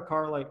 yeah, I bought a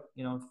car like,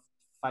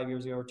 5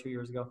 years ago or 2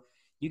 years ago.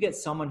 You get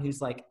someone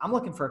who's like, I'm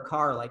looking for a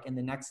car like in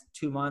the next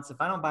 2 months. If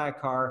I don't buy a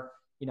car,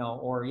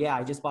 or yeah,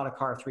 I just bought a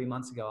car 3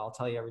 months ago, I'll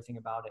tell you everything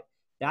about it.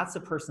 That's the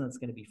person that's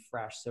going to be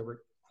fresh. So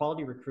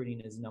quality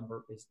recruiting is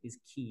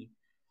key.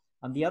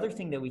 The other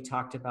thing that we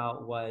talked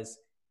about was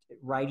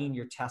writing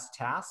your test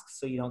tasks.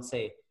 So you don't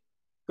say,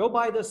 go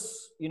buy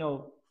this,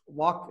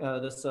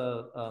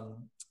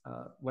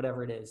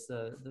 whatever it is,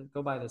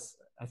 go buy this.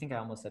 I think I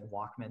almost said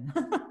Walkman.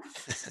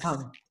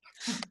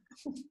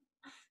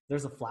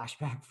 There's a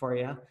flashback for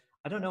you.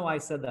 I don't know why I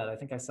said that. I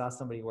think I saw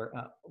somebody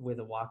with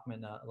a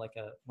Walkman, like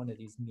one of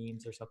these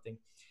memes or something,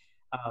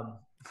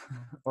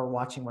 or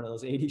watching one of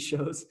those 80s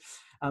shows.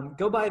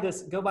 Go buy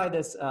this,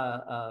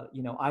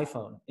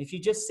 iPhone. If you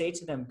just say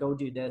to them, go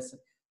do this,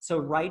 So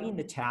writing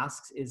the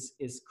tasks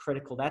is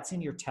critical. That's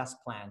in your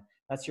test plan.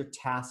 That's your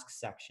task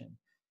section.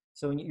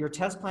 So in your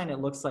test plan, it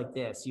looks like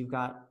this. You've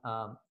got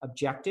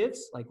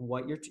objectives, like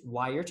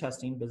why you're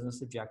testing,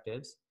 business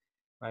objectives,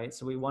 right?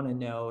 So we want to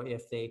know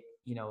if they,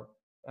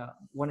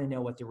 want to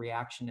know what the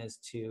reaction is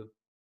to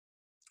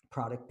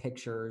product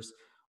pictures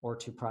or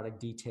to product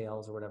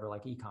details or whatever,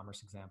 like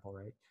e-commerce example,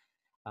 right?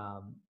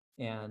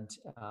 And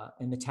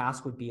the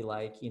task would be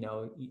like,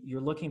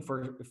 you're looking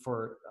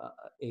for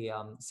a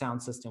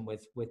sound system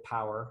with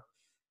power,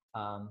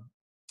 or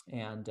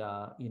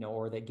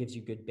that gives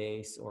you good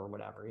bass or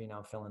whatever,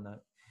 fill in the,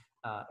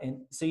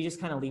 and so you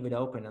just kind of leave it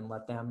open and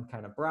let them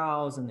kind of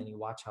browse, and then you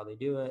watch how they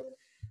do it.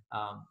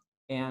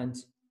 And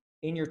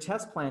in your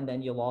test plan,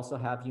 then you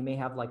may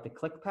have like the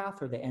click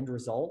path or the end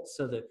result.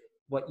 So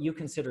what you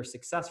consider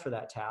success for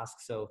that task.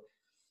 So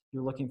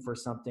you're looking for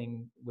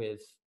something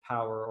with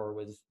power or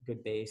with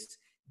good bass.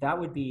 That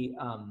would be,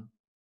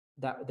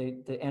 that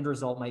the end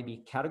result might be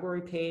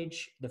category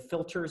page, the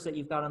filters that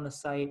you've got on the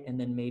site, and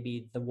then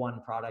maybe the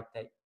one product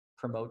that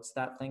promotes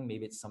that thing.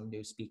 Maybe it's some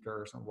new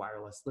speaker or some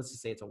wireless. Let's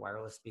just say it's a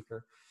wireless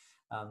speaker.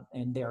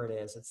 And there it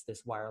is. It's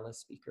this wireless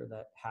speaker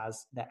that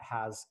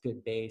has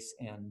good bass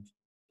and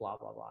blah,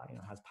 blah, blah,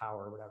 has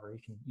power or whatever. You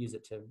can use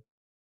it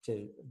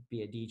to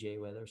be a DJ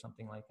with or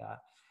something like that.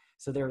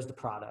 So there's the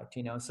product,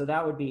 so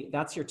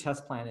that's your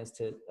test plan, is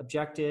to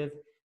objective,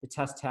 the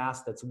test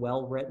task that's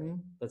well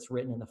written, that's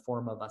written in the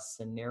form of a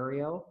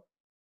scenario,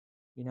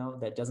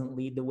 that doesn't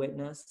lead the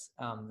witness,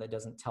 that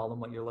doesn't tell them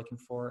what you're looking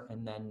for,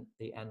 and then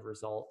the end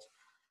result.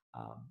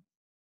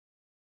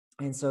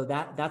 And so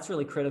that's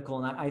really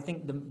critical. And I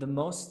think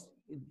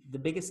the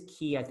biggest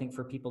key, I think,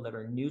 for people that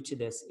are new to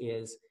this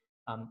is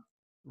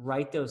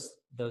write those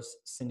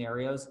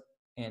scenarios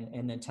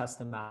and then test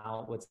them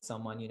out with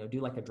someone,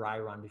 do like a dry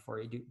run before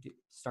you do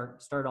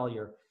start all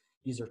your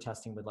user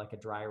testing with like a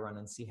dry run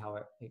and see how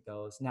it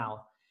goes.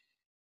 Now,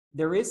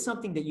 there is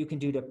something that you can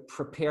do to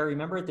prepare.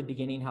 Remember at the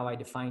beginning how I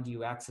defined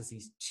UX as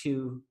these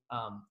two,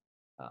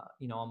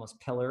 almost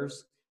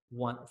pillars,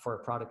 one for a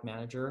product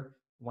manager.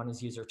 One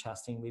is user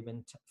testing we've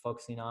been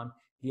focusing on.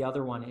 The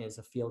other one is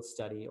a field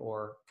study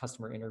or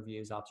customer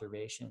interviews,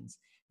 observations.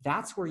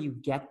 That's where you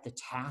get the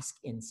task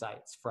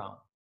insights from,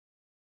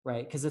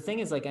 right? Because the thing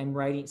is, like, I'm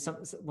writing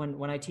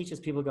when I teach this,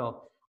 people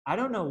go, I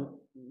don't know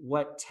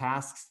what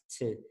tasks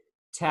to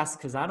test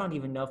because I don't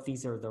even know if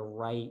these are the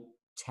right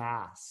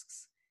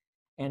tasks.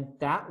 And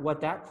what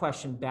that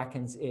question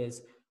beckons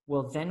is,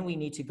 well, then we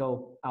need to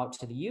go out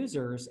to the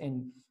users.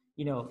 And,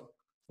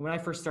 when I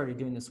first started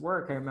doing this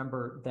work, I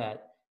remember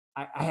that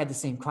I had the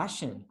same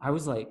question. I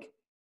was like,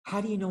 how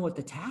do you know what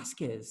the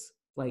task is?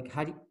 Like,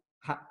 how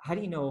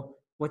do you know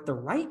what the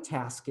right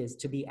task is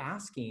to be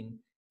asking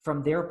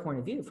from their point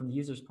of view, from the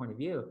user's point of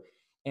view?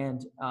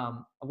 And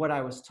what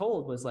I was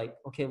told was like,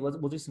 okay, we'll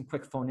do some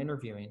quick phone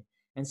interviewing.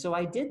 And so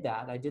I did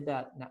that.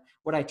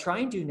 What I try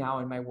and do now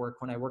in my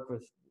work, when I work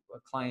with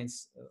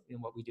clients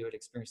in what we do at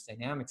Experience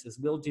Dynamics, is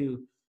we'll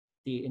do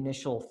the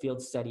initial field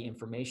study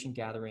information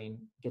gathering,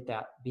 get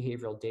that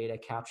behavioral data,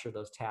 capture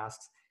those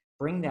tasks,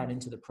 bring that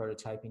into the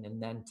prototyping, and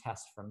then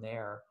test from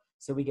there.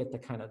 So we get the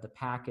kind of the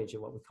package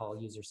of what we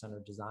call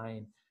user-centered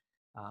design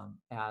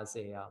as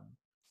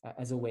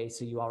a way,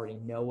 so you already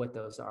know what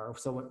those are.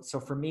 So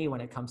for me, when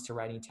it comes to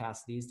writing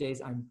tasks these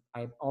days, I'm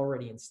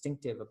already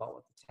instinctive about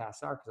what the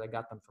tasks are because I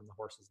got them from the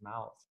horse's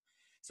mouth.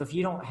 So if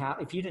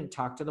you didn't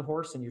talk to the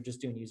horse and you're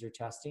just doing user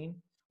testing,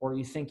 or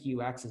you think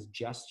UX is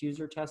just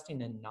user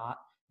testing and not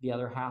the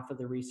other half of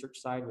the research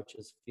side, which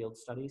is field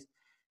studies,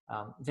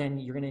 then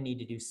you're going to need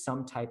to do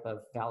some type of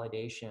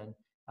validation.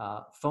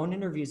 Phone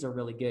interviews are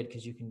really good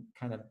because you can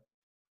kind of,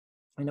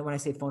 I know when I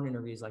say phone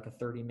interviews, like a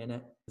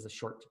 30-minute is a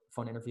short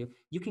phone interview,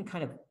 you can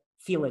kind of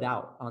feel it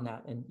out on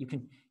that. And you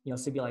can,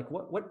 so be like,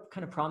 what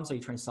kind of problems are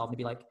you trying to solve? And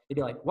they'd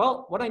be like,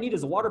 well, what I need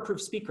is a waterproof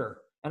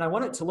speaker. And I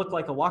want it to look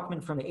like a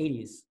Walkman from the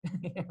 80s.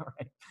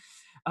 Right?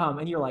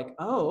 And you're like,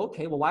 oh,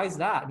 okay, well, why is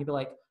that? And you'd be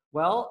like,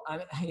 well,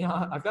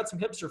 I've got some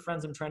hipster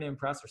friends I'm trying to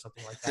impress or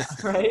something like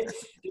that, right?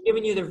 They're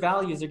giving you their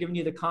values, they're giving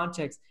you the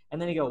context. And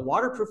then you go,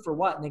 waterproof for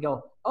what? And they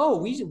go, oh,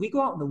 we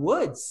go out in the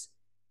woods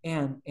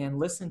and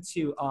listen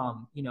to,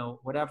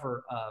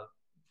 whatever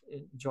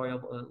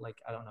enjoyable, like,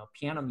 I don't know,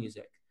 piano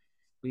music.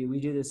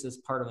 We do this as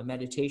part of a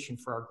meditation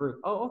for our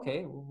group. Oh,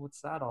 okay, well, what's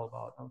that all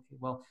about? Okay,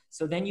 well,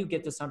 so then you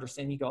get this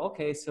understanding. You go,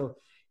 okay, so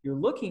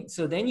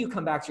so then you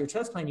come back to your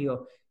test plan, you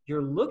go,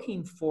 you're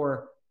looking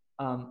for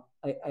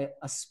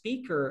a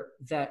speaker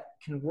that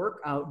can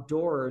work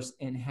outdoors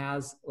and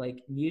has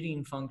like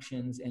muting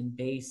functions and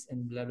bass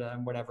and blah, blah,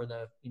 and whatever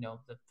the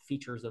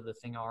features of the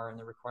thing are and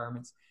the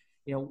requirements.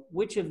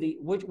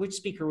 Which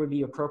speaker would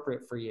be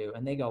appropriate for you?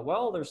 And they go,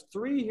 well, there's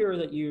 3 here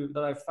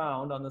that I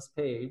found on this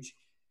page,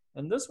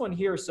 and this one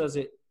here says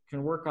it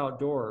can work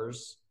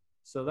outdoors.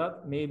 So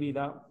that maybe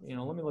that,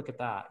 let me look at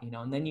that,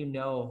 and then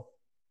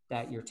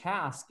that your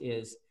task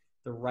is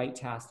the right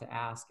task to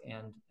ask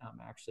and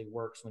actually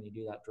works when you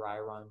do that dry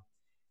run.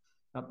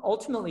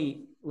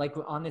 Ultimately, like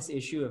on this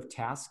issue of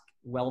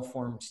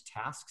well-formed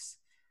tasks,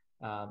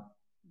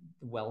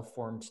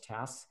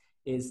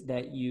 is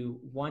that you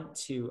want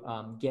to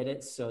get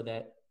it so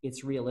that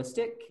it's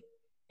realistic.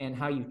 And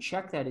how you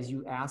check that is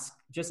you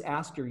just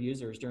ask your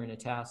users during a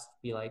test,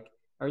 be like,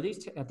 are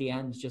these, at the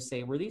end, just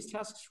say, were these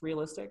tests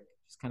realistic?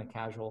 Just kind of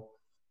casual.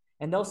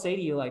 And they'll say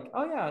to you like,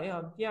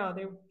 oh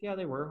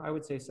they were, I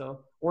would say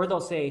so. Or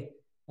they'll say,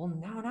 well,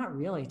 no, not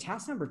really.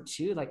 Task number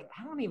 2, like,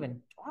 I don't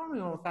even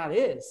know what that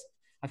is.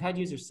 I've had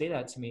users say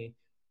that to me.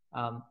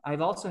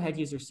 I've also had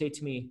users say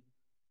to me,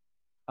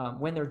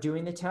 when they're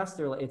doing the test,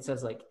 it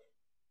says like,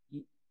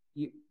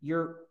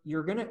 you're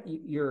gonna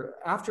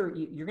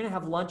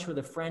have lunch with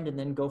a friend and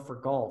then go for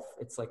golf.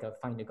 It's like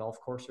find a golf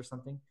course or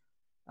something.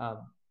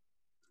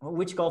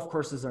 Which golf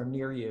courses are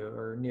near you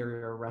or near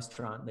your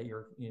restaurant that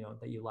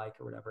that you like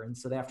or whatever. And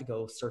so they have to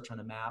go search on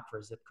a map or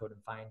a zip code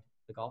and find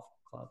the golf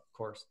club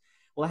course.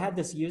 Well, I had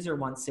this user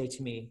once say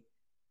to me,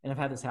 and I've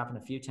had this happen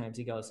a few times.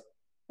 He goes,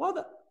 well,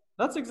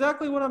 that's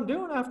exactly what I'm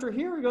doing after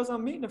here. He goes,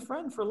 I'm meeting a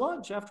friend for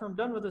lunch after I'm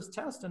done with this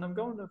test, and we're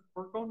going to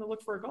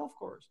look for a golf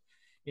course,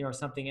 or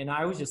something. And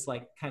I was just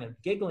like kind of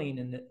giggling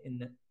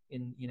in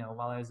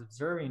while I was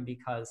observing,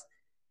 because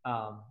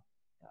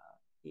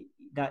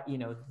that,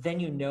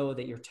 then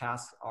that your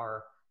tasks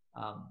are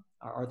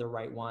the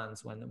right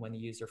ones when the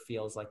user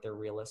feels like they're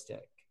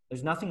realistic.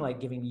 There's nothing like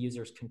giving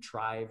users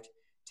contrived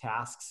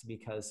tasks,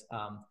 because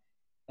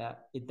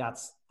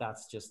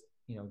that's just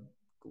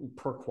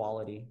poor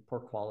quality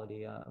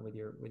with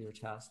your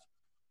test.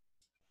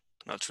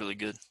 That's really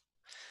good.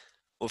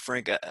 Well,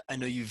 Frank, I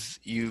know you've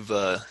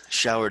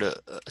showered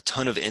a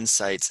ton of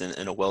insights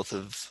and a wealth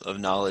of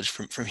knowledge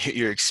from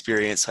your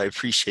experience. I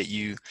appreciate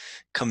you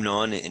coming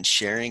on and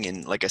sharing.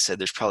 And like I said,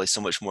 there's probably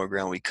so much more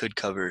ground we could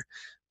cover,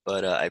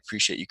 but I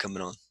appreciate you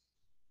coming on.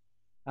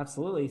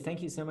 Absolutely.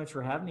 Thank you so much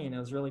for having me. And it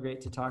was really great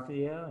to talk to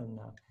you, and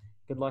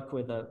good luck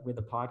with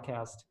the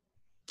podcast.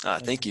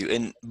 Thank you.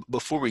 And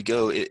before we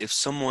go, if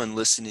someone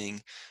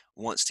listening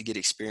wants to get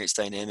Experience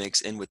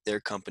Dynamics in with their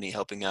company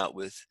helping out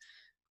with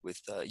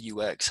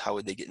UX, how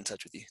would they get in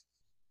touch with you?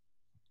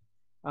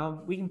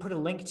 We can put a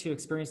link to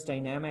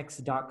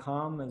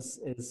experiencedynamics.com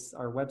is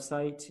our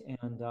website,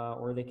 and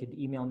or they could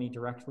email me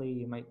directly.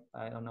 You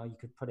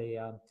could put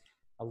a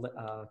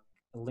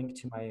link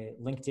to my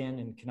LinkedIn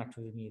and connect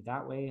with me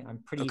that way. I'm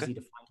pretty easy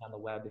to find on the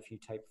web. If you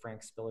type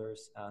Frank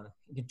Spillers,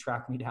 you can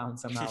track me down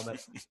somehow.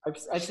 But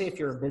I'd say if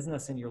you're a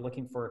business and you're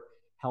looking for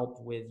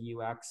help with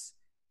UX,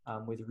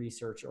 with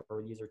research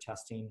or user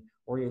testing,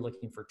 or you're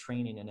looking for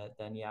training in it,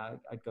 then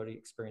I'd go to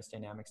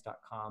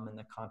experiencedynamics.com and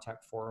the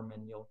contact form,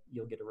 and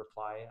you'll get a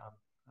reply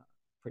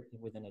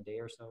within a day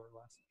or so or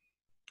less.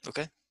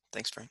 Okay.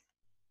 Thanks, Frank.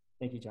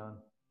 Thank you, John.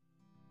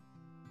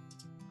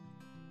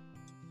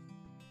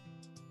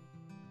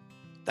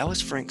 That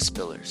was Frank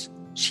Spillers,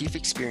 Chief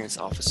Experience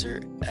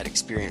Officer at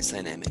Experience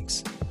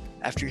Dynamics.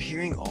 After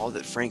hearing all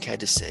that Frank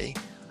had to say,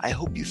 I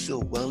hope you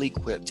feel well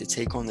equipped to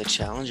take on the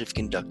challenge of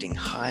conducting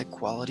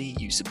high-quality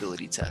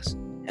usability tests.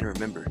 And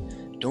remember,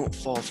 don't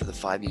fall for the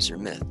 5-user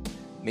myth.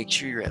 Make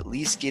sure you're at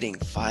least getting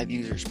 5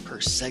 users per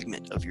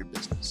segment of your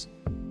business.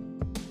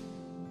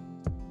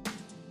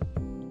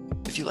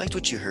 If you liked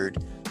what you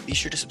heard, be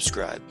sure to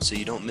subscribe so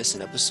you don't miss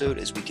an episode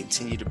as we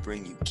continue to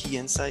bring you key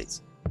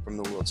insights from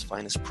the world's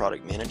finest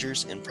product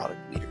managers and product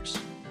leaders.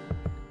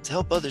 To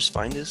help others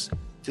find us,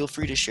 feel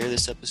free to share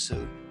this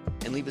episode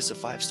and leave us a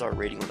 5-star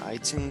rating on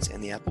iTunes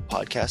and the Apple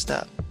Podcast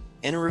app,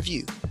 and a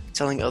review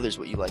telling others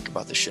what you like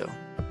about the show.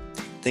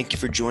 Thank you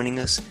for joining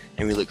us,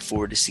 and we look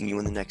forward to seeing you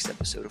in the next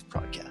episode of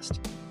Prodcast.